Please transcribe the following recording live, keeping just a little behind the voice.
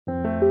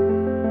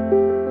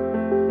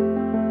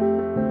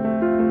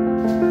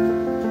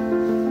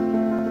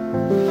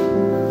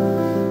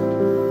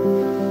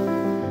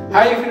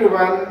Hi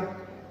everyone,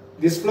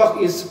 this vlog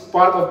is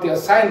part of the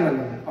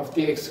assignment of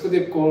the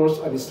executive course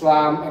on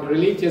Islam and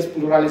religious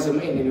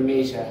pluralism in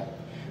Indonesia,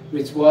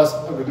 which was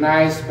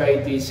organized by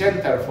the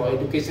Center for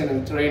Education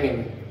and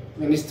Training,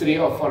 Ministry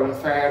of Foreign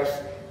Affairs,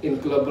 in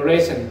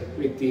collaboration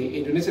with the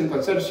Indonesian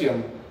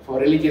Consortium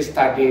for Religious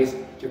Studies,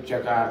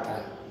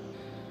 Yogyakarta.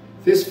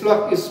 This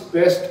vlog is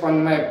based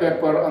on my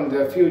paper on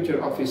the future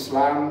of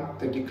Islam,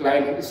 the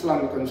declining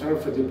Islamic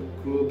conservative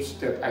groups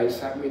that I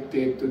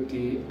submitted to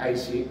the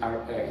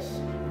ICRS.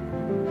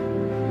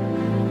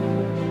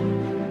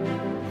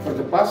 For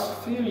the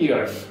past few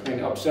years, many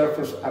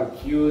observers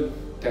argued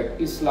that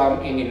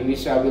Islam in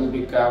Indonesia will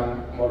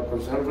become more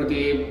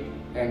conservative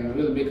and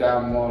will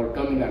become more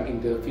dominant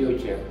in the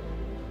future.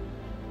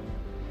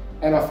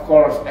 And of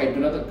course, I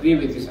do not agree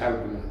with these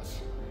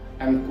arguments.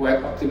 I'm quite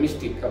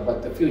optimistic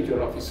about the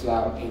future of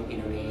Islam in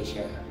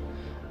Indonesia.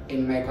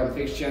 In my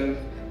conviction,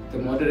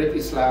 the moderate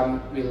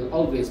Islam will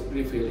always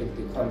prevail in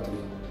the country.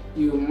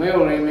 You may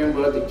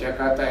remember the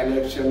Jakarta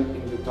election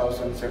in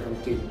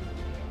 2017.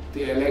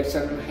 The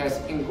election has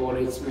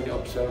encouraged many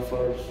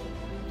observers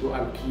to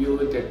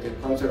argue that the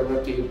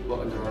conservatives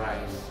were on the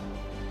rise.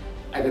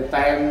 At the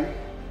time,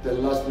 the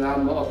large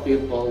number of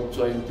people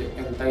joined the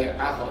entire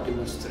Ahok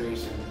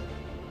demonstration.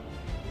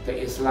 The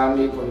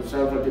Islamic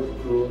conservative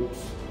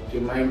groups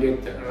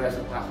demanded the arrest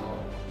of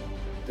Ahok.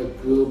 The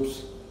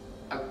groups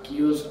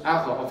accused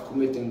Ahok of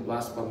committing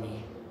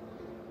blasphemy.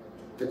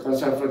 The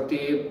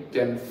conservatives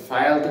then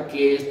filed the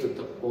case to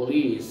the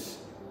police.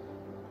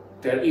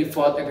 Their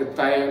efforts at the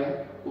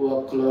time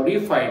were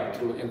glorified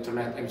through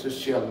internet and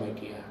social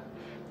media.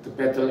 The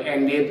battle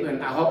ended when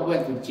Ahok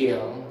went to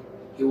jail.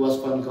 He was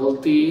found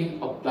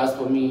guilty of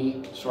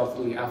blasphemy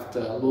shortly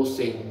after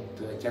losing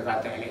the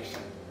Jakarta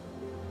election.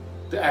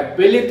 The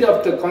ability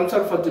of the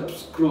conservative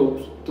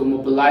groups to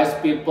mobilize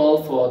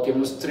people for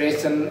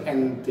demonstration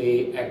and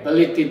the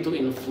ability to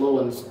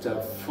influence the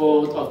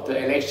vote of the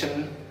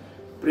election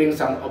bring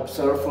some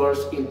observers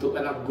into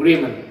an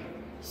agreement,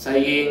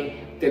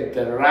 saying that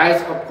the rise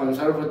of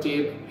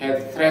conservatives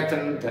had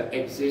threatened the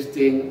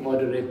existing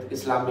moderate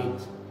Islamic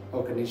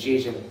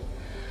organization.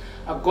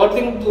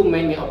 According to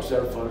many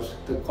observers,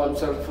 the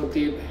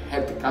conservatives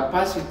had the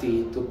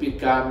capacity to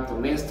become the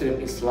mainstream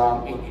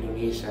Islam in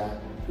Indonesia,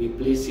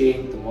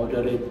 replacing the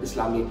moderate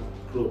Islamic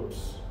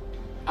groups.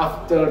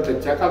 After the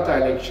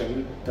Jakarta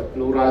election, the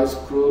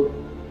pluralist group,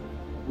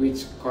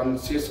 which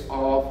consists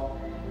of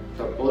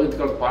the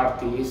political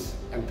parties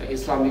and the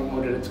Islamic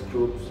moderate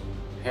groups,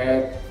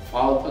 had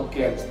fought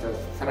against the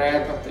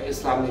threat of the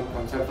Islamic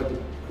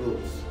conservative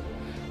groups.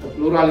 The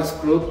pluralist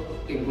group,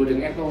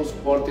 including NU,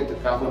 supported the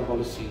government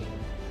policy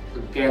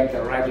against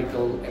the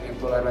radical and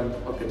intolerant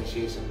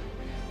organization.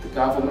 The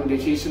government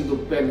decision to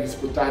ban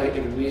Hizbut Tahrir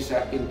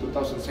Indonesia in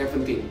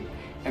 2017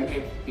 and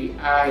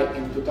FBI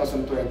in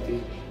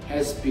 2020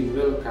 has been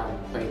welcomed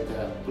by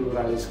the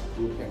pluralist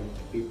group and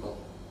the people.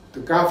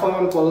 The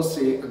government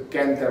policy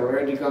against the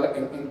radical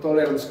and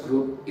intolerant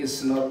group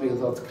is not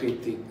without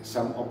critique.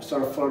 Some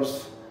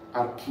observers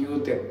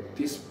argue that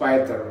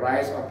despite the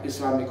rise of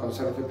Islamic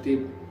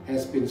conservative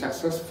has been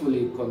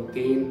successfully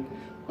contained,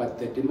 but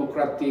the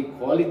democratic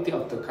quality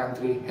of the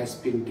country has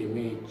been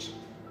damaged.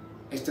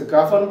 As the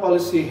government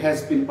policy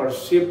has been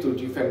perceived to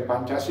defend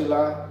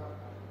Pancasila,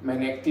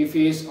 many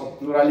activists of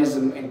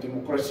pluralism and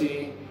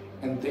democracy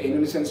and the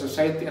Indonesian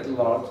society at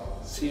large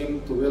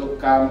seem to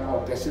welcome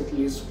or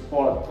tacitly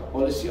support the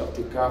policy of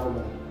the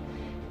government.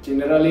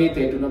 Generally,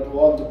 they do not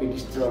want to be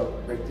disturbed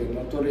by the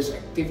notorious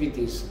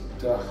activities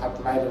of the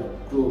hardliner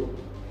group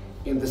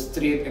in the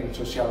street and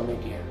social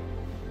media.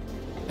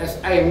 As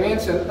I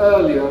mentioned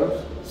earlier,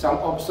 some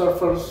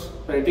observers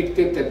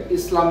predicted that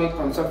Islamic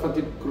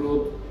conservative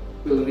group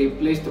will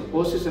replace the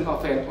position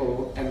of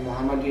NU and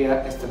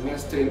Muhammadiyah as the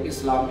mainstream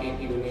Islam in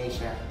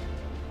Indonesia.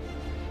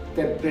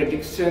 That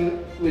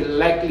prediction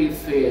will likely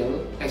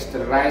fail as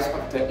the rise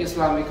of the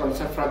Islamic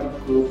conservative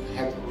group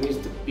had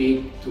reached the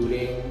peak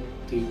during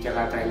the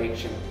Jakarta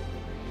election.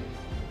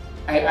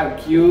 I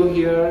argue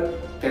here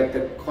that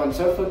the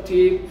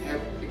conservatives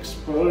have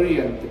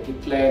experienced the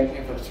decline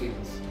ever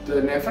since.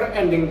 The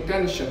never-ending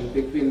tension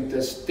between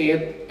the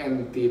state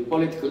and the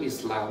political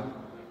Islam,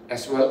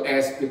 as well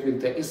as between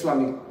the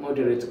Islamic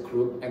moderate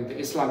group and the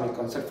Islamic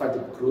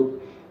conservative group,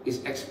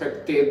 is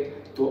expected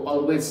to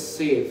always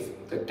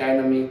shape the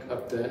dynamic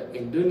of the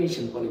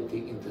Indonesian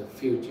politics in the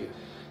future.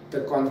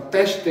 The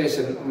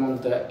contestation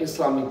among the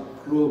Islamic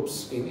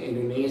groups in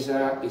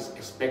Indonesia is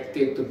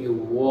expected to be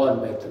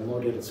won by the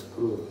moderate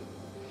group.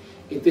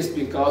 It is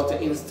because the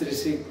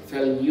intrinsic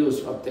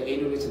values of the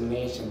Indonesian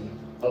nation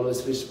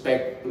always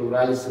respect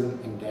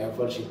pluralism and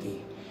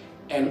diversity.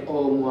 NU,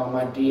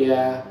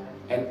 Muhammadiyah,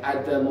 and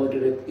other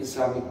moderate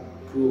Islamic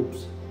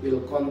groups will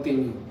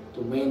continue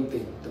to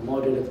maintain the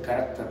moderate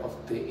character of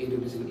the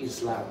Indonesian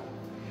Islam.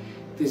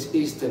 This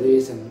is the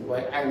reason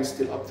why I'm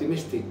still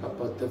optimistic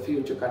about the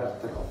future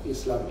character of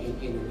Islam in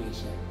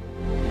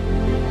Indonesia.